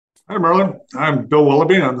Hi, Merlin. I'm Bill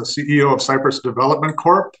Willoughby. I'm the CEO of Cypress Development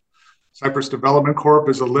Corp. Cypress Development Corp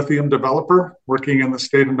is a lithium developer working in the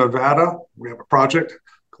state of Nevada. We have a project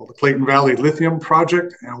called the Clayton Valley Lithium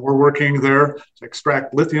Project, and we're working there to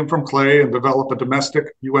extract lithium from clay and develop a domestic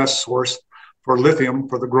U.S. source for lithium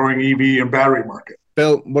for the growing EV and battery market.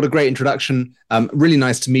 Bill, what a great introduction. Really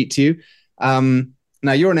nice to meet you.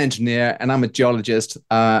 Now, you're an engineer and I'm a geologist.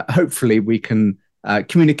 Hopefully, we can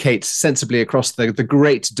communicate sensibly across the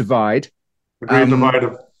great divide. The great divide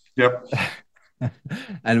of, yep.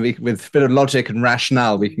 And with a bit of logic and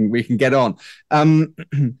rationale, we can get on.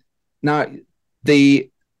 Now, the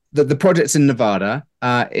project's in Nevada.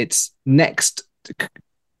 It's next.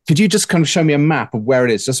 Could you just kind of show me a map of where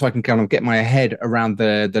it is, just so I can kind of get my head around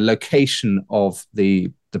the location of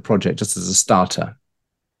the project, just as a starter?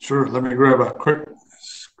 Sure. Let me grab a quick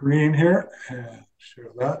screen here and share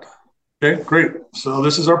that. Okay, great. So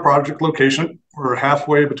this is our project location. We're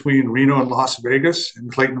halfway between Reno and Las Vegas in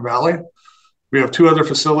Clayton Valley. We have two other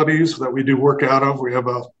facilities that we do work out of. We have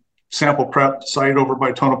a sample prep site over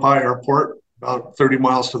by Tonopah Airport, about 30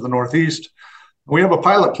 miles to the northeast. We have a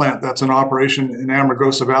pilot plant that's in operation in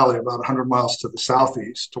Amargosa Valley, about 100 miles to the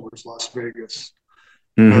southeast towards Las Vegas.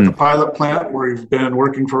 Mm-hmm. At the pilot plant, where we've been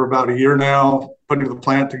working for about a year now, putting the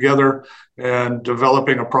plant together and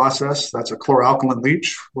developing a process that's a chloralkaline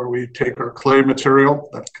leach, where we take our clay material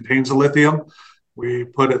that contains the lithium, we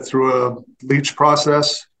put it through a leach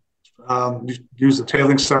process, use the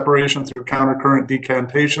tailing separation through countercurrent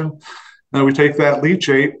decantation. Now we take that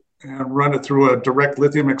leachate and run it through a direct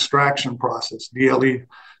lithium extraction process, DLE.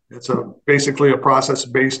 It's basically a process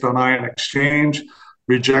based on ion exchange,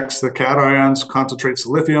 rejects the cations, concentrates the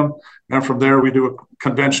lithium, and from there we do a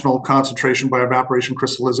conventional concentration by evaporation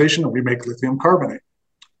crystallization, and we make lithium carbonate.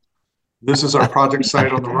 This is our project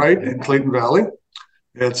site on the right in Clayton Valley.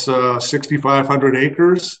 It's 6,500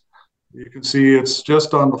 acres. You can see it's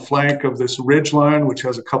just on the flank of this ridge line, which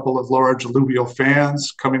has a couple of large alluvial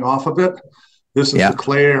fans coming off of it. This is the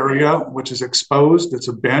clay area, which is exposed. It's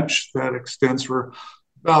a bench that extends for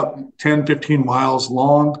about 10, 15 miles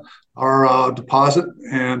long. Our deposit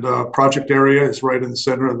and project area is right in the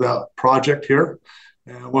center of that project here.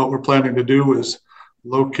 And what we're planning to do is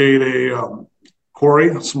locate a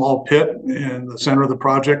quarry, a small pit in the center of the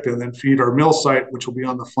project, and then feed our mill site, which will be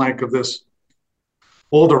on the flank of this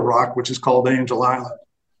older rock, which is called Angel Island.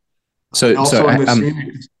 Go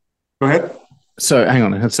ahead. So hang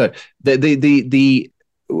on. So the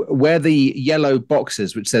where the yellow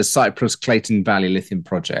boxes, which says Cypress Clayton Valley Lithium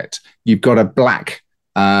Project, you've got a black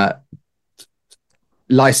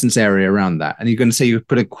license area around that, and you're going to say you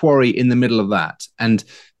put a quarry in the middle of that. And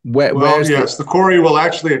the quarry will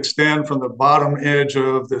actually extend from the bottom edge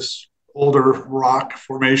of this older rock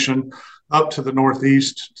formation up to the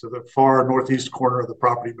northeast, to the far northeast corner of the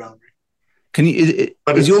property boundary. Can you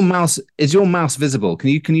is your mouse visible? Can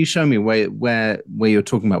you show me where you're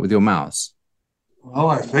talking about with your mouse? Well,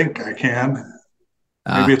 I think I can.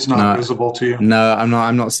 Maybe it's not visible to you. No,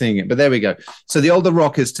 I'm not seeing it. But there we go. So the older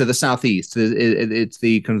rock is to the southeast. It's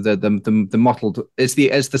the kind of the mottled. It's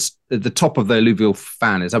the top of the alluvial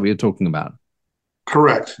fan. Is that what you're talking about?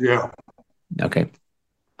 Correct. Yeah. Okay.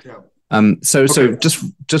 Yeah. So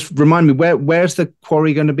just remind me, where's the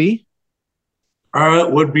quarry going to be?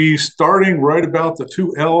 It would be starting right about the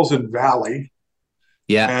two L's in Valley.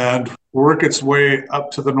 Yeah. And work its way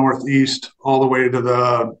up to the northeast, all the way to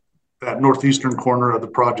that northeastern corner of the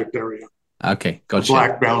project area. Okay, gotcha. The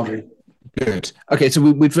black boundary. Good. Okay, so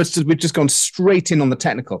we've just gone straight in on the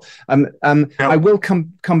technical. I will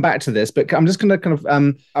come back to this, but I'm just going to kind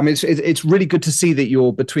of it's really good to see that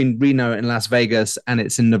you're between Reno and Las Vegas, and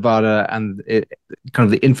it's in Nevada, and kind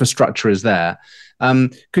of the infrastructure is there.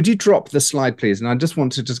 Could you drop the slide, please? And I just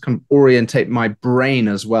want to just kind of orientate my brain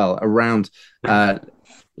as well around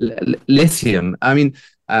lithium. I mean,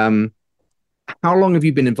 how long have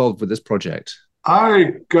you been involved with this project?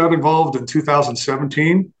 I got involved in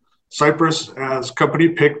 2017. Cypress, as a company,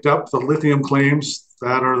 picked up the lithium claims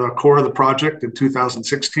that are the core of the project in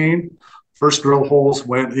 2016. First drill holes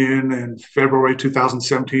went in February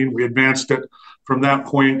 2017. We advanced it from that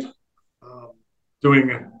point,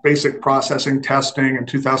 doing basic processing testing in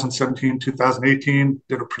 2017, 2018,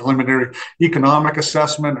 did a preliminary economic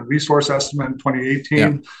assessment and resource estimate in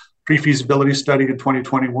 2018, pre-feasibility study in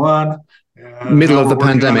 2021. Middle of the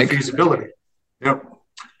pandemic. Feasibility. Yep.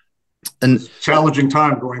 And challenging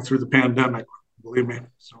time going through the pandemic, believe me.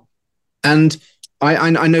 So. And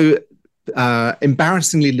I know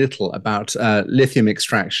embarrassingly little about lithium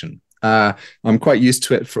extraction. I'm quite used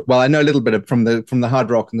to it. I know a little bit from the hard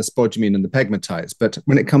rock and the spodumene and the pegmatites, but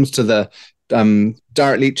when it comes to the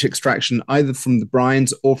direct leach extraction, either from the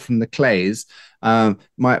brines or from the clays, I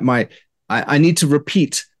need to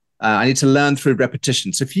repeat. I need to learn through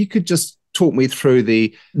repetition. So if you could just talk me through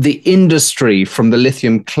the industry from the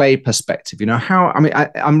lithium clay perspective.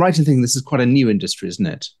 I'm right in thinking this is quite a new industry, isn't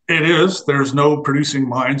it? It is. There's no producing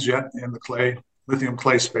mines yet in the lithium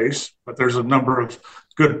clay space, but there's a number of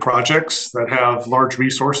good projects that have large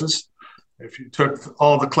resources. If you took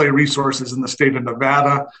all the clay resources in the state of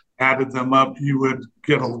Nevada, added them up, you would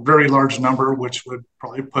get a very large number, which would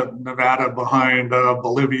probably put Nevada behind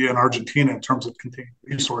Bolivia and Argentina in terms of contained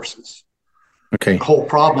resources. Okay. The whole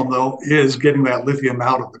problem, though, is getting that lithium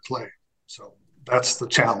out of the clay. So that's the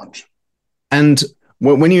challenge. And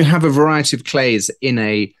when you have a variety of clays in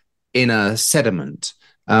a sediment,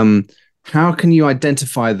 how can you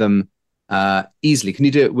identify them easily? Can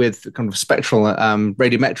you do it with kind of spectral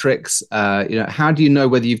radiometrics? How do you know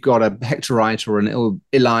whether you've got a hectorite or an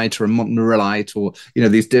illite or a montmorillite or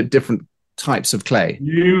these different types of clay?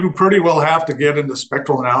 You pretty well have to get into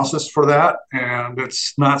spectral analysis for that, and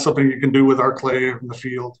it's not something you can do with our clay in the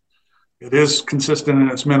field. It is consistent in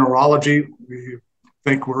its mineralogy. We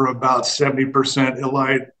think we're about 70%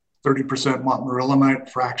 illite, 30% montmorillonite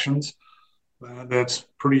fractions, and it's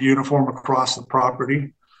pretty uniform across the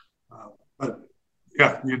property. But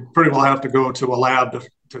yeah, you'd pretty well have to go to a lab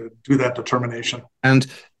to do that determination. And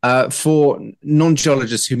for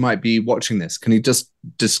non-geologists who might be watching this, can you just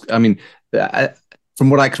from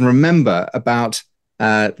what I can remember about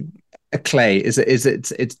a clay, it's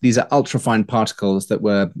these are ultrafine particles that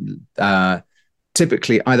were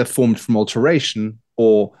typically either formed from alteration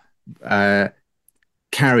or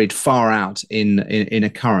carried far out in a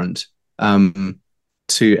current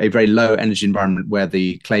to a very low energy environment where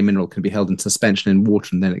the clay mineral can be held in suspension in water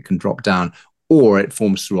and then it can drop down, or it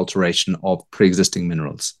forms through alteration of pre-existing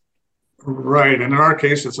minerals. Right. And in our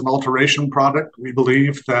case, it's an alteration product. We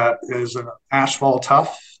believe that is an asphalt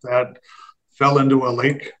tuff that fell into a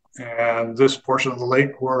lake. And this portion of the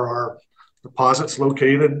lake where our deposit's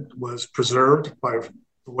located was preserved by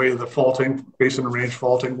the way the faulting, basin and range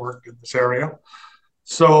faulting worked in this area.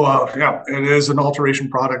 So, it is an alteration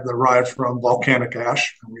product that arrived from volcanic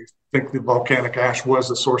ash. And we think the volcanic ash was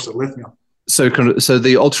the source of lithium. So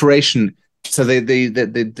the alteration... So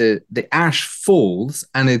the ash falls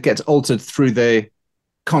and it gets altered through the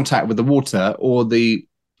contact with the water, or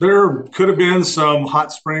there could have been some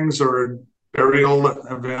hot springs or burial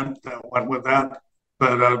event that went with that,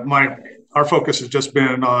 but our focus has just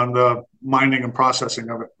been on the mining and processing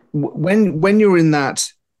of it. When you're in that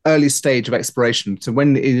early stage of exploration, so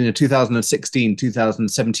when in 2016,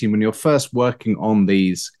 2017, when you're first working on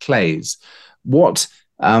these clays, what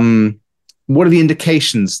are the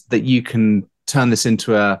indications that you can turn this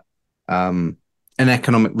into an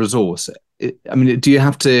economic resource? I mean, do you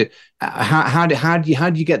have to? How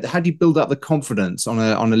do you build up the confidence on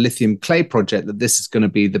a lithium clay project that this is going to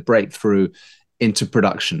be the breakthrough into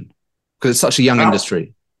production? Because it's such a young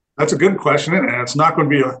industry. That's a good question, and it's not going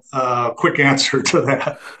to be a quick answer to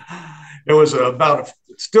that. It was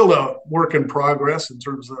still a work in progress in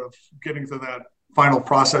terms of getting to that final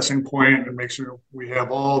processing point and make sure we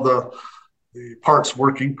have all the parts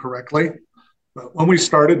working correctly. But when we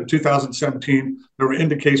started in 2017, there were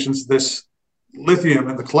indications this lithium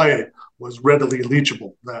in the clay was readily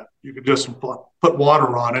leachable, that you could just put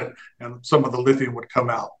water on it and some of the lithium would come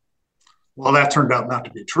out. Well, that turned out not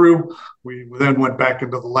to be true. We then went back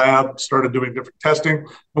into the lab, started doing different testing, and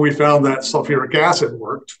we found that sulfuric acid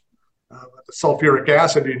worked. But the sulfuric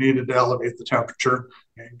acid, you needed to elevate the temperature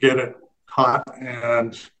and get it hot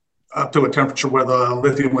and up to a temperature where the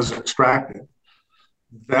lithium was extracted.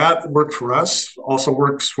 That worked for us, also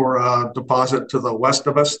works for a deposit to the west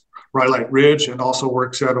of us, Rhyolite Ridge, and also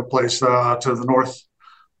works at a place to the north,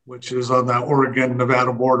 which is on the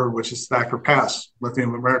Oregon-Nevada border, which is Thacker Pass,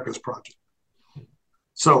 Lithium Americas project.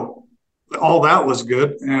 So all that was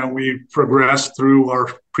good, and we progressed through our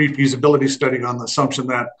pre-feasibility study on the assumption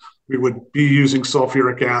that we would be using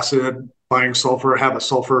sulfuric acid, buying sulfur, have a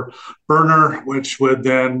sulfur burner, which would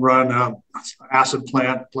then run an acid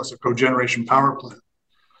plant plus a cogeneration power plant.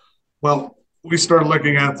 Well, we started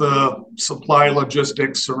looking at the supply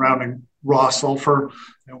logistics surrounding raw sulfur,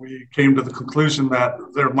 and we came to the conclusion that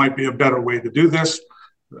there might be a better way to do this,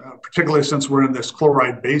 particularly since we're in this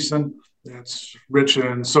chloride basin. It's rich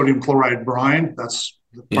in sodium chloride brine. That's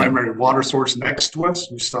the primary water source next to us.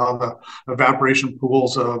 You saw the evaporation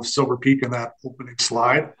pools of Silver Peak in that opening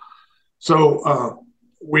slide. So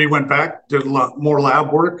we went back, did a lot more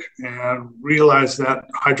lab work, and realized that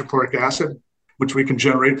hydrochloric acid, which we can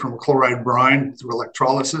generate from a chloride brine through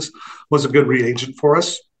electrolysis, was a good reagent for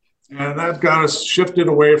us. And that got us shifted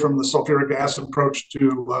away from the sulfuric acid approach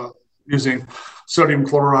to using sodium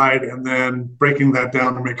chloride and then breaking that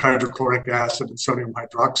down to make hydrochloric acid and sodium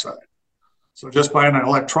hydroxide. So just by an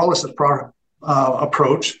electrolysis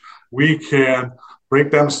approach, we can break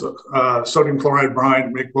down sodium chloride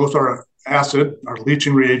brine, make both our acid, our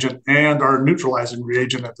leaching reagent, and our neutralizing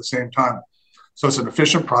reagent at the same time. So it's an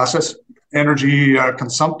efficient process, energy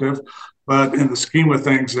consumptive, but in the scheme of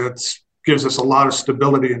things, it gives us a lot of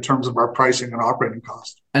stability in terms of our pricing and operating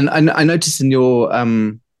costs. And I noticed in your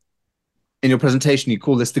presentation, you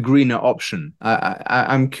call this the greener option.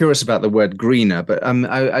 I'm curious about the word greener, but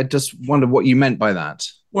I just wonder what you meant by that.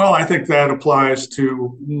 Well, I think that applies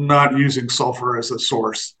to not using sulfur as a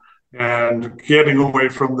source and getting away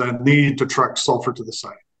from the need to truck sulfur to the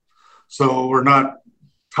site. So we're not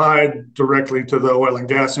tied directly to the oil and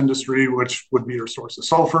gas industry, which would be your source of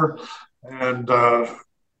sulfur. And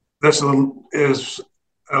this is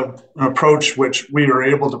an approach which we are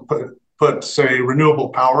able to put say, renewable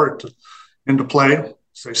power into play,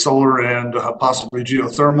 say solar and possibly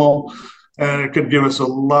geothermal. And it could give us a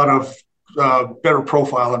lot of better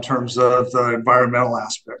profile in terms of the environmental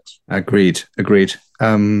aspects. Agreed.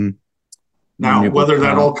 Now, whether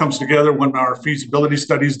that all comes together when our feasibility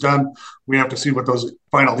study is done, we have to see what those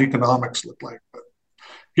final economics look like. But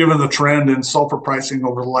given the trend in sulfur pricing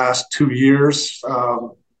over the last 2 years,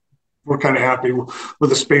 we're kind of happy with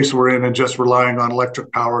the space we're in and just relying on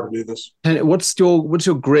electric power to do this. And what's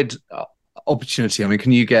your grid opportunity? I mean,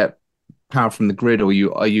 can you get power from the grid, or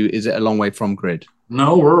is it a long way from grid?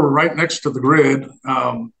 No, we're right next to the grid.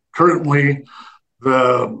 Currently,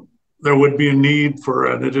 there would be a need for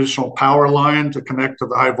an additional power line to connect to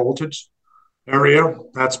the high voltage area.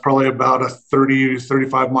 That's probably about a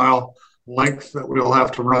 35 mile length that we'll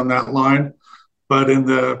have to run that line. But in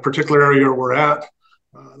the particular area we're at,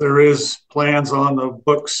 there is plans on the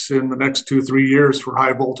books in the next 2-3 years for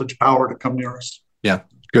high voltage power to come near us. Yeah,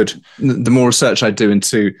 good. The more research I do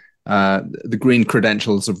into the green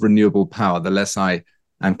credentials of renewable power, the less I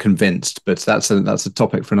am convinced. But that's a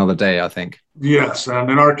topic for another day, I think. Yes,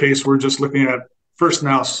 and in our case, we're just looking at first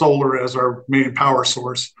now solar as our main power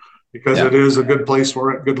source because it is a good place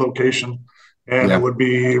for it, good location, and it would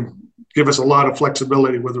give us a lot of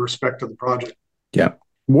flexibility with respect to the project. Yeah.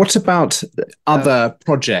 What about other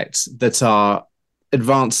projects that are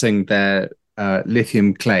advancing their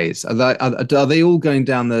lithium clays? Are they all going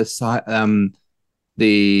down the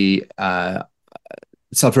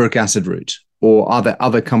sulfuric acid route, or are there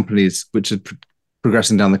other companies which are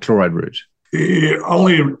progressing down the chloride route? The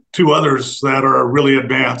only two others that are really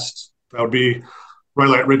advanced, that would be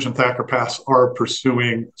Rhyolite Ridge and Thacker Pass, are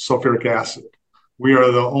pursuing sulfuric acid. We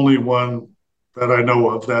are the only one that I know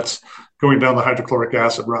of that's going down the hydrochloric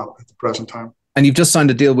acid route at the present time. And you've just signed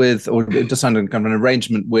a deal with, or just signed kind of an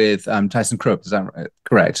arrangement with ThyssenKrupp, is that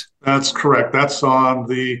correct? That's correct. That's on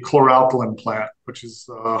the chloralkali plant, which is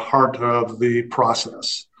the heart of the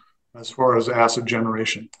process as far as acid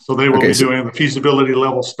generation. So they will be doing the feasibility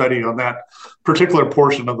level study on that particular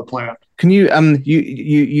portion of the plant. Can you,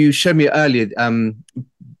 you showed me earlier,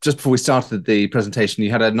 just before we started the presentation, you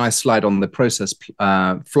had a nice slide on the process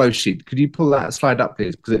flow sheet. Could you pull that slide up,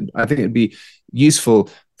 please? Because I think it'd be useful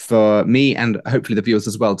for me and hopefully the viewers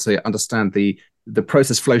as well to understand the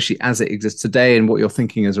process flow sheet as it exists today and what your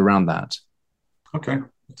thinking is around that. Okay,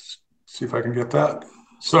 let's see if I can get that.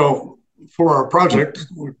 So for our project,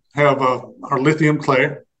 we have our lithium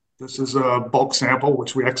clay. This is a bulk sample,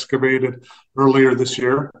 which we excavated earlier this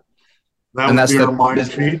year. That would be our mine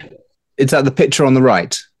feed. Is that the picture on the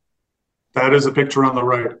right? That is a picture on the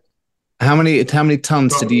right. How many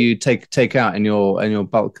tons did you take out in your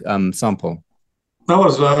bulk sample? That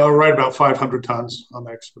was right about 500 tons on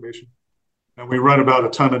the excavation. And we run about a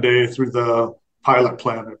ton a day through the pilot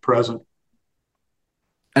plant at present.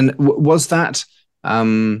 And was that,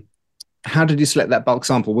 how did you select that bulk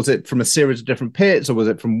sample? Was it from a series of different pits, or was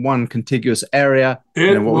it from one contiguous area?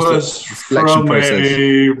 It was from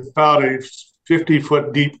about a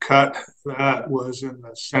 50-foot deep cut that was in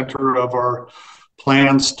the center of our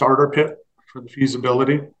planned starter pit for the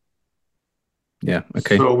feasibility. Yeah,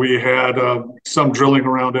 okay. So we had some drilling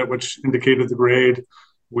around it, which indicated the grade.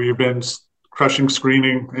 We've been crushing,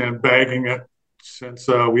 screening, and bagging it since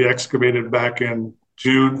we excavated back in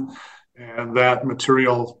June. And that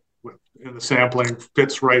material in the sampling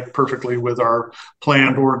fits right perfectly with our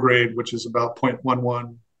planned ore grade, which is about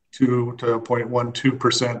 0.112 to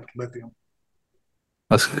 0.12% lithium.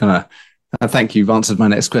 That's kind of, thank you. You've answered my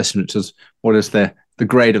next question, which is what is the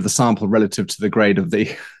grade of the sample relative to the grade of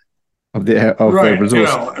the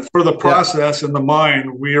resource? For the process in the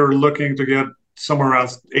mine, we are looking to get somewhere around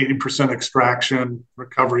 80% extraction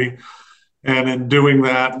recovery. And in doing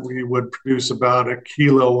that, we would produce about a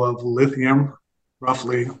kilo of lithium,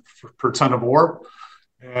 roughly, per ton of ore.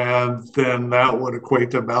 And then that would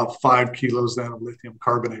equate to about 5 kilos then of lithium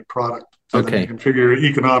carbonate product. So then you can figure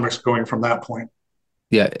economics going from that point.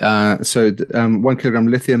 Yeah. So 1 kilogram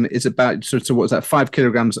lithium is about, so what's that, 5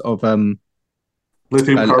 kilograms of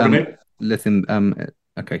lithium carbonate? Lithium.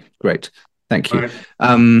 Okay, great. Thank you.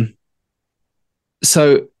 Right.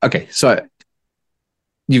 So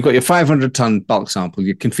you've got your 500-ton bulk sample.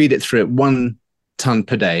 You can feed it through at 1 ton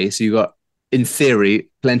per day. So you've got, in theory,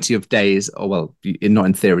 plenty of days, or well, not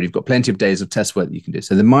in theory, you've got plenty of days of test work that you can do.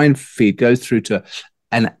 So the mine feed goes through to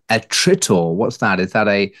an attritor. What's that? Is that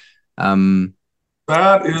a...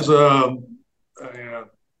 That is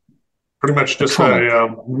pretty much just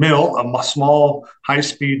a mill, a small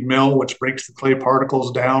high-speed mill, which breaks the clay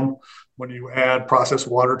particles down when you add processed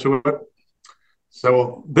water to it.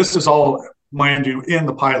 So this is all, mind you, in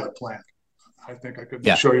the pilot plant. I think I could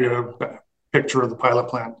show you a picture of the pilot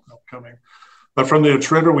plant upcoming. But from the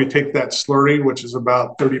attritor, we take that slurry, which is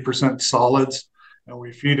about 30% solids, and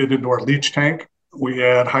we feed it into our leach tank. We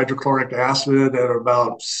add hydrochloric acid at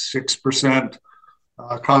about 6%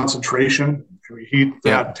 concentration. We heat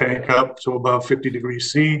that tank up to above 50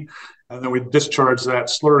 degrees C, and then we discharge that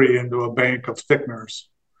slurry into a bank of thickeners.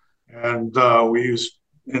 And we use,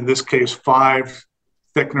 in this case, 5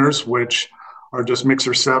 thickeners, which are just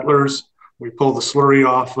mixer settlers. We pull the slurry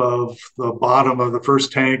off of the bottom of the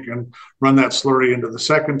first tank and run that slurry into the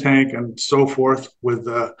second tank, and so forth, with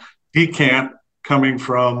the decant coming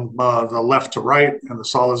from the left to right and the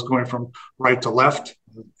solids going from right to left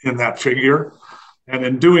in that figure. And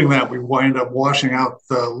in doing that, we wind up washing out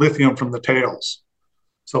the lithium from the tails.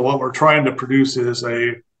 So what we're trying to produce is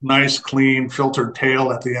a nice, clean, filtered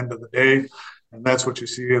tail at the end of the day. And that's what you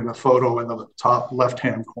see in the photo in the top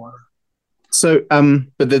left-hand corner. So,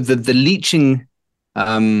 but the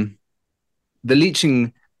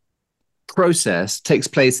leaching process takes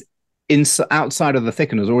place outside of the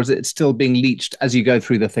thickeners, or is it still being leached as you go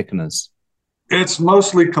through the thickeners? It's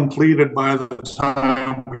mostly completed by the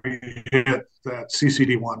time we hit that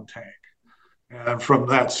CCD1 tank. And from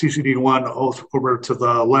that CCD1 over to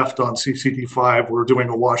the left on CCD5, we're doing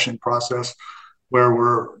a washing process where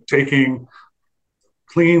we're taking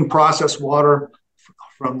clean processed water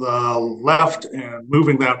from the left and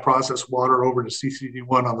moving that processed water over to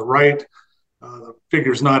CCD1 on the right. The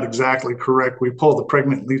figure's not exactly correct. We pull the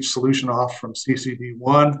pregnant leach solution off from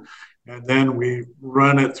CCD1, and then we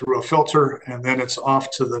run it through a filter, and then it's off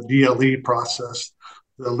to the DLE process,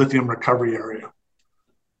 the lithium recovery area.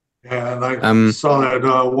 And I saw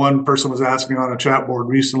that one person was asking on a chat board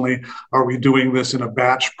recently, are we doing this in a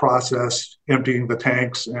batch process, emptying the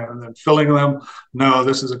tanks and then filling them? No,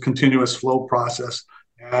 this is a continuous flow process,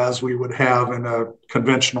 as we would have in a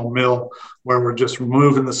conventional mill, where we're just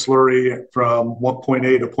removing the slurry from point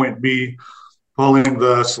A to point B, pulling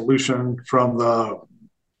the solution from the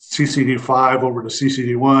CCD5 over to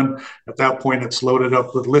CCD1. At that point, it's loaded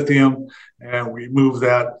up with lithium, and we move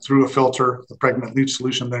that through a filter. The pregnant leach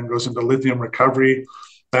solution then goes into lithium recovery.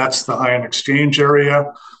 That's the ion exchange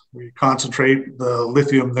area. We concentrate the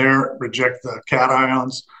lithium there, reject the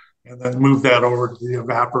cations, and then move that over to the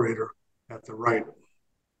evaporator at the right.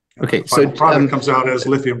 Okay, so the product comes out as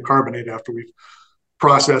lithium carbonate after we've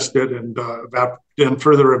processed it and done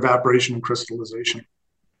further evaporation and crystallization.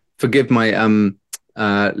 Forgive my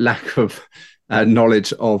lack of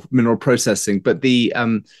knowledge of mineral processing, but the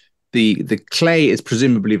clay is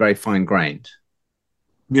presumably very fine grained.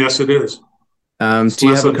 Yes, it is. It's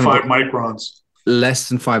less than 5 microns. Less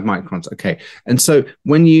than 5 microns. Okay, and so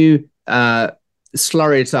when you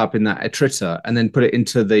slurry it up in that attritor and then put it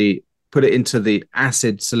into the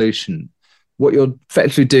acid solution, what you're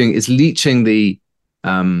effectively doing is leaching the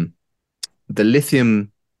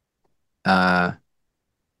lithium out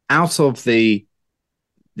of these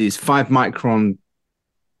 5 micron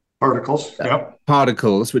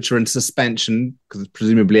particles, which are in suspension because it's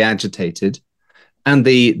presumably agitated, and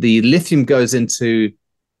the lithium goes into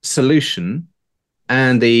solution,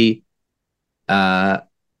 and the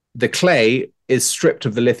clay is stripped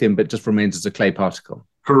of the lithium but just remains as a clay particle.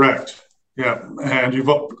 Correct. Yeah, and you've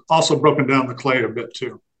also broken down the clay a bit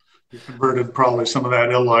too. You converted probably some of that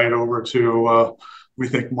illite over to we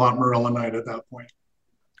think montmorillonite at that point.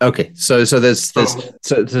 Okay, so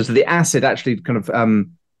the acid actually kind of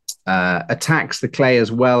attacks the clay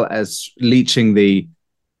as well as leaching the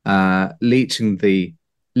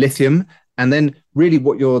lithium, and then really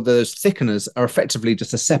those thickeners are effectively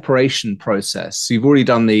just a separation process. So you've already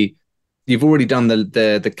done the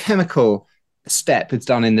chemical step is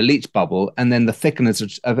done in the leach bubble, and then the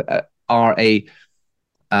thickeners are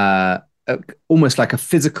almost like a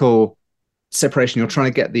physical separation. You're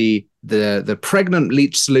trying to get the pregnant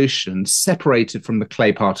leach solution separated from the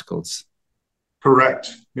clay particles.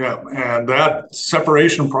 Correct. Yeah. And that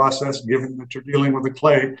separation process, given that you're dealing with the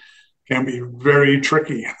clay, can be very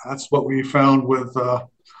tricky. That's what we found with the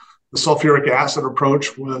sulfuric acid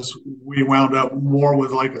approach. Was we wound up more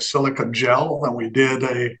with like a silica gel than we did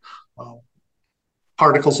a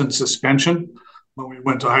particles in suspension. When we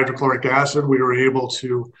went to hydrochloric acid, we were able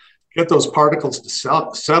to get those particles to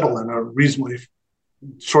settle in a reasonably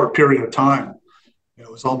short period of time. It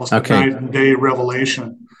was almost a night and day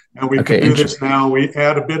revelation. And we can do this now. We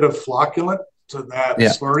add a bit of flocculant to that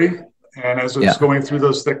slurry. And as it's going through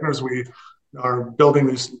those thickeners, we are building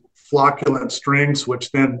these flocculant strings,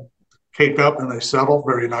 which then cake up and they settle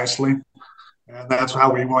very nicely. And that's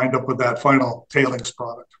how we wind up with that final tailings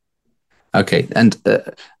product. Okay. And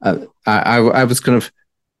I was kind of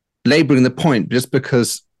laboring the point just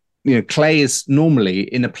because, clay is normally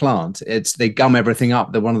in a plant, they gum everything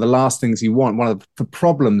up. They're one of the last things you want. One of the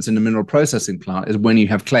problems in a mineral processing plant is when you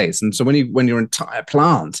have clays. And so when your entire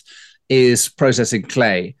plant is processing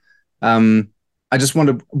clay, I just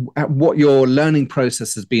wonder what your learning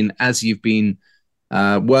process has been as you've been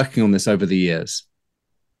working on this over the years.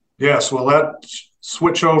 Yes, well, that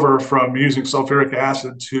switch over from using sulfuric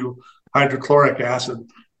acid to hydrochloric acid,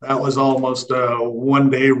 that was almost a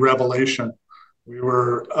one-day revelation. We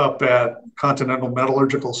were up at Continental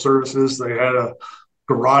Metallurgical Services. They had a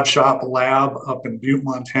garage shop lab up in Butte,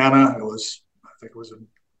 Montana. I think it was a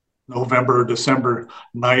November, December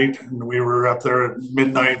night, and we were up there at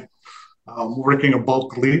midnight working a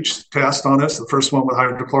bulk leach test on this, the first one with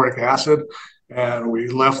hydrochloric acid. And we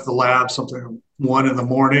left the lab something 1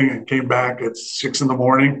 a.m. and came back at 6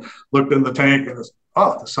 a.m, looked in the tank, and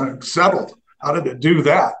the sun settled. How did it do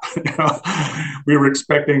that? We were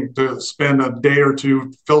expecting to spend a day or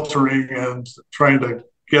two filtering and trying to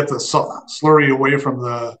get the slurry away from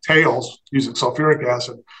the tails using sulfuric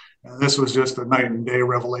acid. And this was just a night and day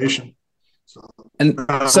revelation. So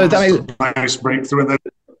that was a nice breakthrough. And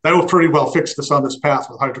that will pretty well fix us on this path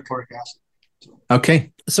with hydrochloric acid.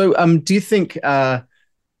 Okay. So do you think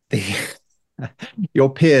your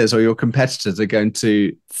peers or your competitors are going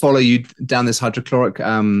to follow you down this hydrochloric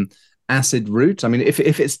acid route? I mean, if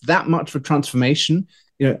it's that much of a transformation,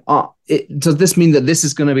 does this mean that this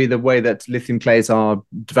is going to be the way that lithium clays are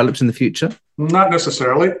developed in the future? Not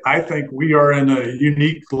necessarily. I think we are in a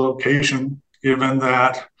unique location, given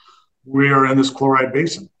that we are in this chloride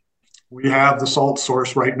basin. We have the salt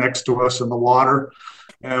source right next to us in the water,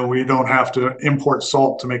 and we don't have to import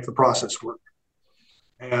salt to make the process work.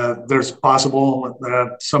 And there's possible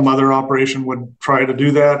that some other operation would try to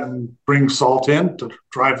do that and bring salt in to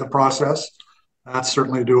drive the process. That's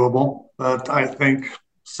certainly doable. But I think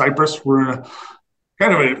Cypress, we're in a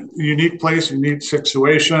kind of a unique place, unique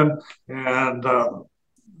situation, and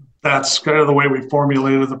that's kind of the way we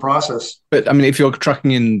formulated the process. But I mean, if you're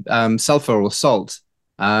trucking in sulfur or salt,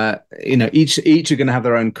 each are going to have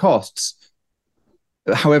their own costs.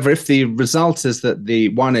 However, if the result is that the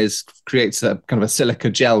one creates a kind of a silica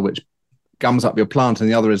gel which gums up your plant, and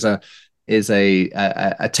the other is a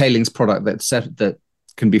tailings product that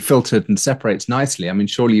can be filtered and separates nicely, I mean,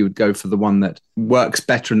 surely you would go for the one that works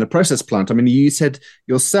better in the process plant. I mean, you said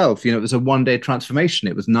yourself, it was a one-day transformation.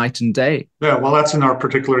 It was night and day. Yeah, well, that's in our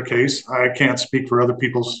particular case. I can't speak for other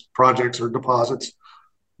people's projects or deposits.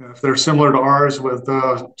 If they're similar to ours with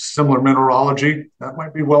similar mineralogy, that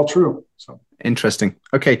might be well true. So interesting.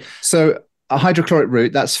 Okay, so a hydrochloric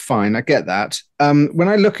route, that's fine. I get that. When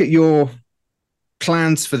I look at your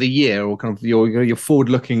plans for the year, or kind of your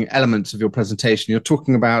forward-looking elements of your presentation, you're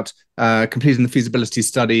talking about completing the feasibility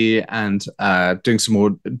study and doing some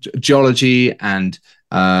more geology and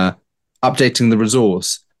updating the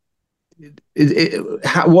resource.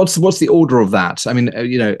 What's the order of that? I mean,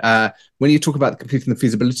 when you talk about completing the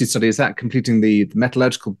feasibility study, is that completing the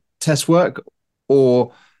metallurgical test work,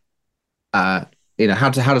 or how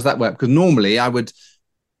does that work? Because normally I would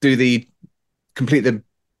complete the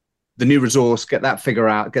new resource, get that figure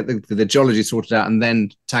out, get the geology sorted out, and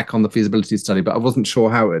then tack on the feasibility study. But I wasn't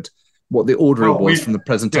sure what the order was from the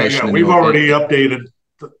presentation. Yeah, we've already updated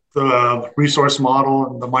the resource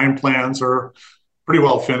model, and the mine plans are pretty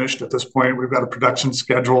well finished at this point. We've got a production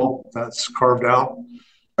schedule that's carved out.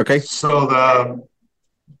 Okay. So the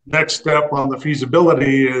next step on the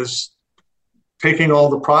feasibility is taking all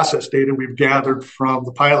the process data we've gathered from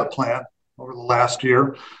the pilot plant over the last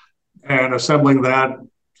year and assembling that,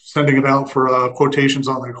 sending it out for quotations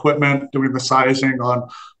on the equipment, doing the sizing on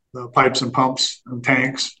the pipes and pumps and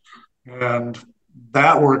tanks, And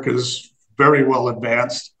that work is very well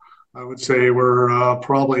advanced. I would say we're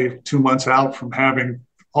probably 2 months out from having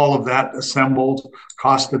all of that assembled,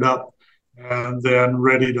 costed up, and then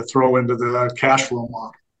ready to throw into the cash flow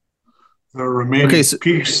model. The remaining piece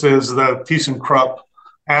is the ThyssenKrupp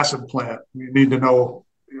acid plant. We need to know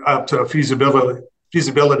up to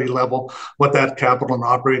feasibility level what that capital and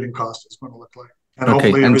operating cost is going to look like. And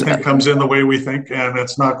hopefully everything comes in the way we think, and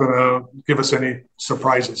it's not going to give us any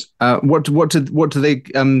surprises. What do they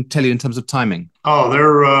tell you in terms of timing? Oh,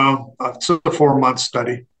 it's a 4-month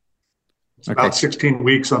study. It's about 16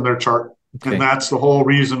 weeks on their chart. Okay. And that's the whole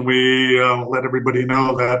reason we let everybody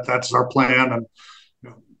know that that's our plan, and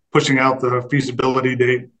pushing out the feasibility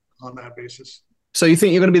date on that basis. So you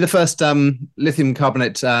think you're going to be the first lithium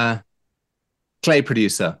carbonate clay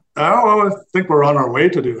producer? Oh, I think we're on our way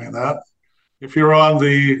to doing that. If you're on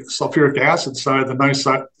the sulfuric acid side, the nice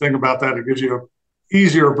thing about that, it gives you an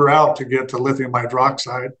easier route to get to lithium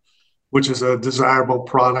hydroxide, which is a desirable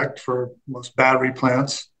product for most battery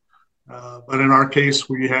plants. But in our case,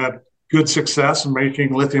 we had good success in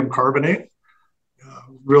making lithium carbonate,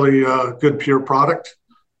 really good pure product.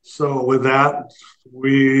 So with that,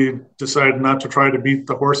 we decided not to try to beat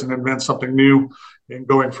the horse and invent something new in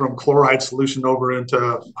going from chloride solution over into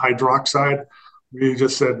hydroxide. We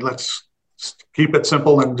just said, let's keep it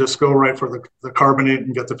simple and just go right for the carbonate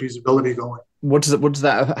and get the feasibility going. How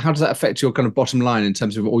does that affect your kind of bottom line in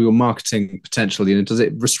terms of all your marketing potential? Does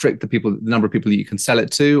it restrict the number of people that you can sell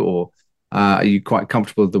it to, or are you quite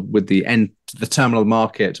comfortable with the terminal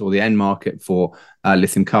market or the end market for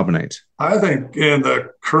lithium carbonate? I think in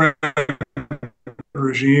the current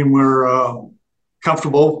regime, we're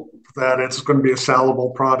comfortable that it's going to be a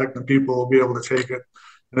sellable product and people will be able to take it.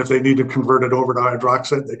 And if they need to convert it over to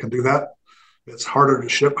hydroxide, they can do that. It's harder to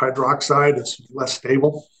ship hydroxide. It's less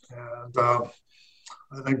stable. And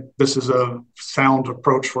I think this is a sound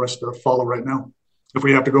approach for us to follow right now. If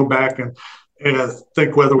we have to go back and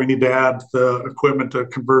think whether we need to add the equipment to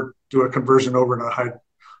do a conversion over to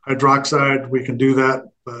hydroxide, we can do that.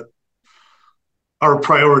 But our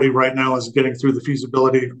priority right now is getting through the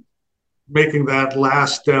feasibility, making that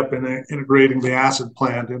last step in integrating the acid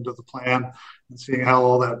plant into the plan and seeing how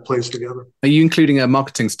all that plays together. Are you including a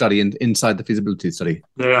marketing study inside the feasibility study?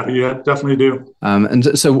 Yeah, definitely do.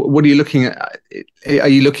 And so what are you looking at? Are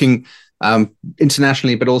you looking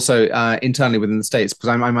internationally, but also internally within the States? Because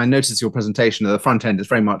I noticed your presentation at the front end is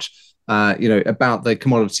very much about the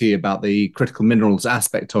commodity, about the critical minerals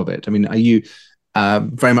aspect of it. I mean, are you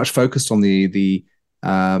very much focused on the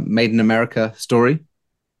Made in America story?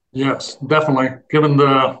 Yes, definitely. Given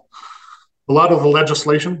a lot of the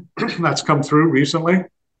legislation that's come through recently,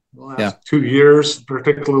 the last 2 years,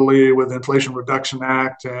 particularly with the Inflation Reduction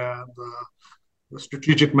Act and the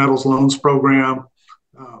Strategic Metals Loans Program,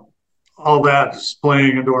 all that is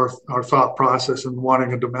playing into our thought process and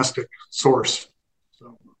wanting a domestic source.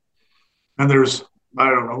 So, and there's, I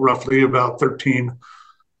don't know, roughly about 13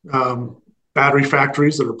 battery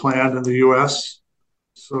factories that are planned in the U.S.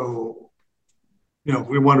 So,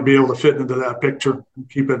 we want to be able to fit into that picture and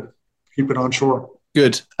keep it on shore.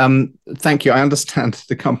 Good. Thank you. I understand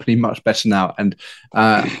the company much better now, and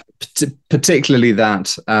particularly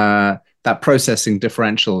that processing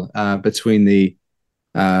differential between the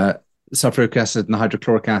sulfuric acid and the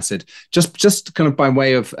hydrochloric acid. Just kind of by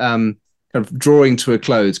way of kind of drawing to a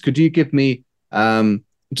close, could you give me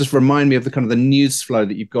just remind me of the kind of the news flow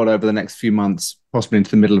that you've got over the next few months, possibly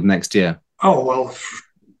into the middle of next year? Oh, well,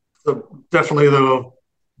 definitely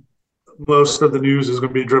most of the news is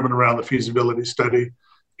going to be driven around the feasibility study,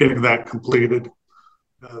 getting that completed.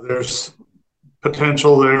 There's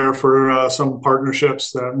potential there for some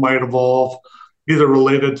partnerships that might evolve, either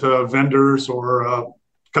related to vendors or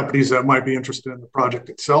companies that might be interested in the project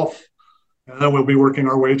itself. And then we'll be working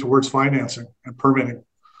our way towards financing and permitting.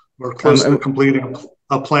 We're close to completing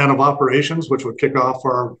a plan of operations, which would kick off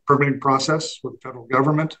our permitting process with the federal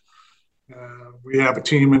government. We have a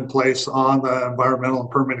team in place on the environmental and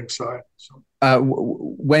permitting side. So,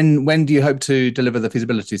 when do you hope to deliver the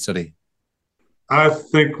feasibility study? I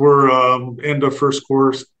think we're end of first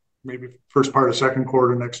quarter, maybe first part of second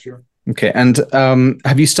quarter next year. Okay, and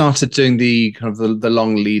have you started doing the kind of the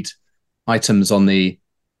long lead items on the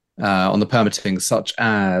permitting, such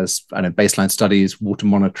as baseline studies, water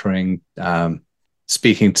monitoring,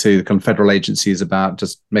 speaking to the kind of federal agencies about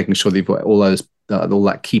just making sure they've got all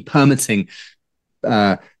that key permitting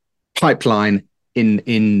pipeline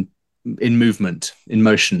in movement, in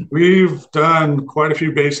motion? We've done quite a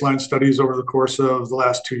few baseline studies over the course of the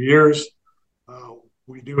last 2 years.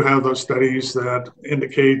 We do have those studies that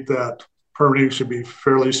indicate that permitting should be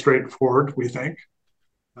fairly straightforward, we think.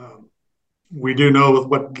 We do know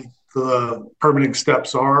what the permitting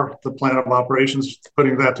steps are, the plan of operations,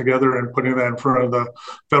 putting that together and putting that in front of the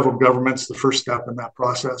federal government's the first step in that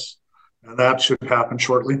process. And that should happen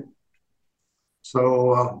shortly.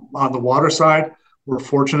 So on the water side, we're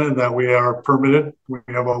fortunate that we are permitted. We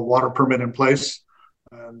have a water permit in place,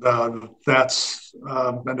 and that's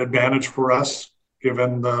an advantage for us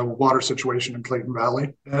given the water situation in Clayton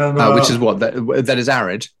Valley. And which is what? That is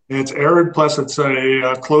arid? It's arid, plus it's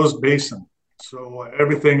a closed basin. So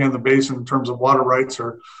everything in the basin in terms of water rights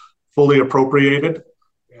are fully appropriated.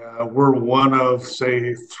 We're one of,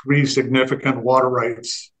 say, 3 significant water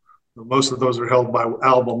rights. Most of those are held by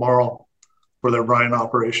Albemarle for their brine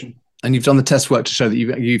operation. And you've done the test work to show that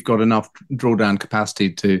you've got enough drawdown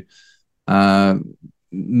capacity to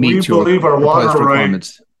meet your water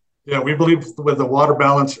requirements. Yeah, we believe with the water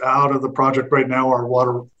balance out of the project right now, our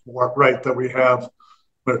water right that we have,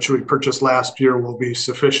 which we purchased last year, will be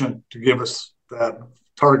sufficient to give us that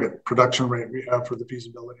target production rate we have for the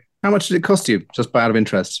feasibility. How much did it cost you, just out of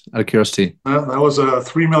interest, out of curiosity? That was a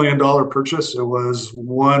 $3 million purchase. It was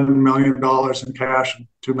 $1 million in cash and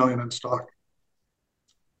 $2 million in stock.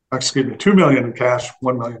 Excuse me, $2 million in cash,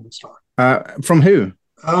 $1 million in stock. From who?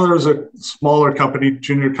 There was a smaller company,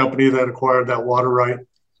 junior company, that acquired that water right.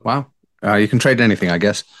 Wow. You can trade anything, I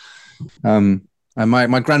guess. And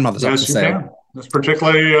my grandmother's up to say. Can. It's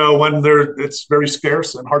particularly when it's very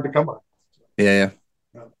scarce and hard to come by. Yeah.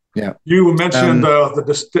 You mentioned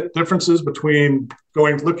the differences between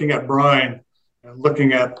looking at brine and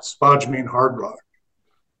looking at spodumene hard rock.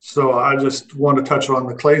 So I just want to touch on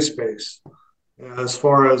the clay space. As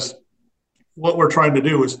far as what we're trying to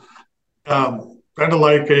do is kind of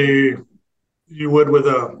like you would with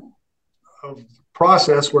a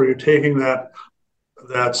process where you're taking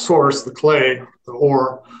that source, the clay, the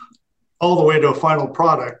ore, all the way to a final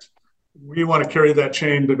product. We want to carry that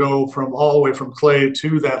chain to go all the way from clay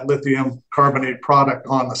to that lithium carbonate product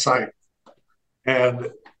on the site.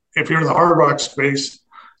 And if you're in the hard rock space,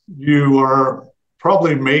 you are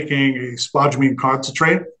probably making a spodumene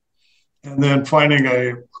concentrate and then finding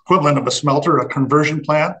a equivalent of a smelter, a conversion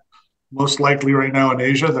plant. Most likely right now in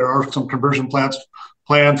Asia, there are some conversion plants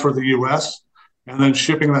planned for the US, and then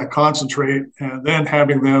shipping that concentrate and then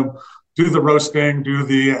having them do the roasting, do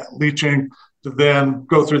the leaching, to then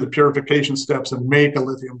go through the purification steps and make a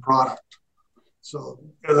lithium product. So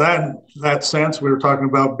in that sense, we were talking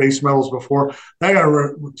about base metals before. That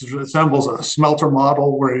resembles a smelter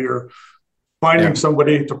model where you're finding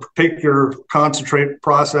somebody to take your concentrate,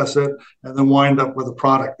 process it, and then wind up with a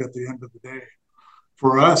product at the end of the day.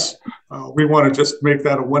 For us, we want to just make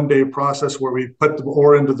that a one-day process where we put the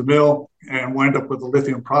ore into the mill and wind up with a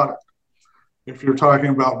lithium product. If you're talking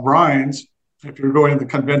about brines, if you're going the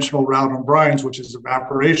conventional route on brines, which is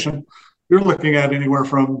evaporation, you're looking at anywhere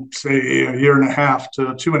from, say, 1.5 to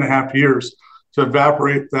 2.5 years to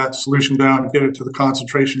evaporate that solution down and get it to the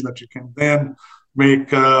concentration that you can then make,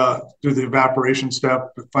 do the evaporation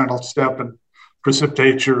step, the final step, and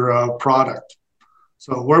precipitate your product.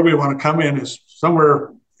 So where we want to come in is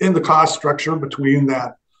somewhere in the cost structure between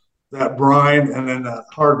that brine and then that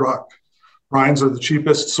hard rock. Brines are the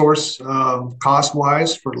cheapest source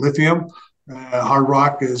cost-wise for lithium. Hard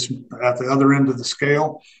rock is at the other end of the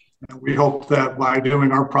scale. And we hope that by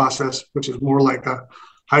doing our process, which is more like a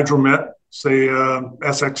hydromet, say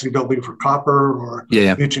SXEW for copper or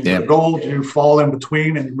leaching for gold, you fall in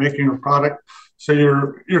between and you're making a product. So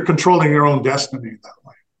you're controlling your own destiny that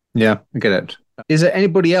way. Yeah, I get it. Is there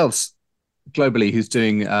anybody else globally who's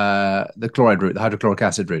doing the chloride route, the hydrochloric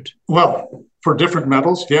acid route? Well, for different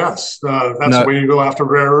metals, yes. That's where you go after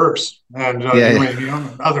rare earths and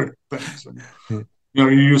other things. And, you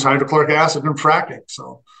use hydrochloric acid in fracking.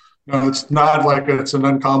 So, it's not like it's an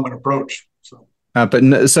uncommon approach. So,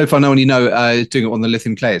 but so far, no one is doing it on the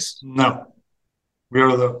lithium clays. No.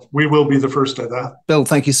 We will be the first at that. Bill,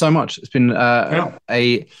 thank you so much. It's been a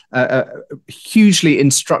hugely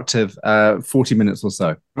instructive 40 minutes or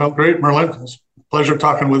so. Well, great, Merlin. It's a pleasure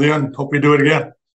talking with you and hope we do it again.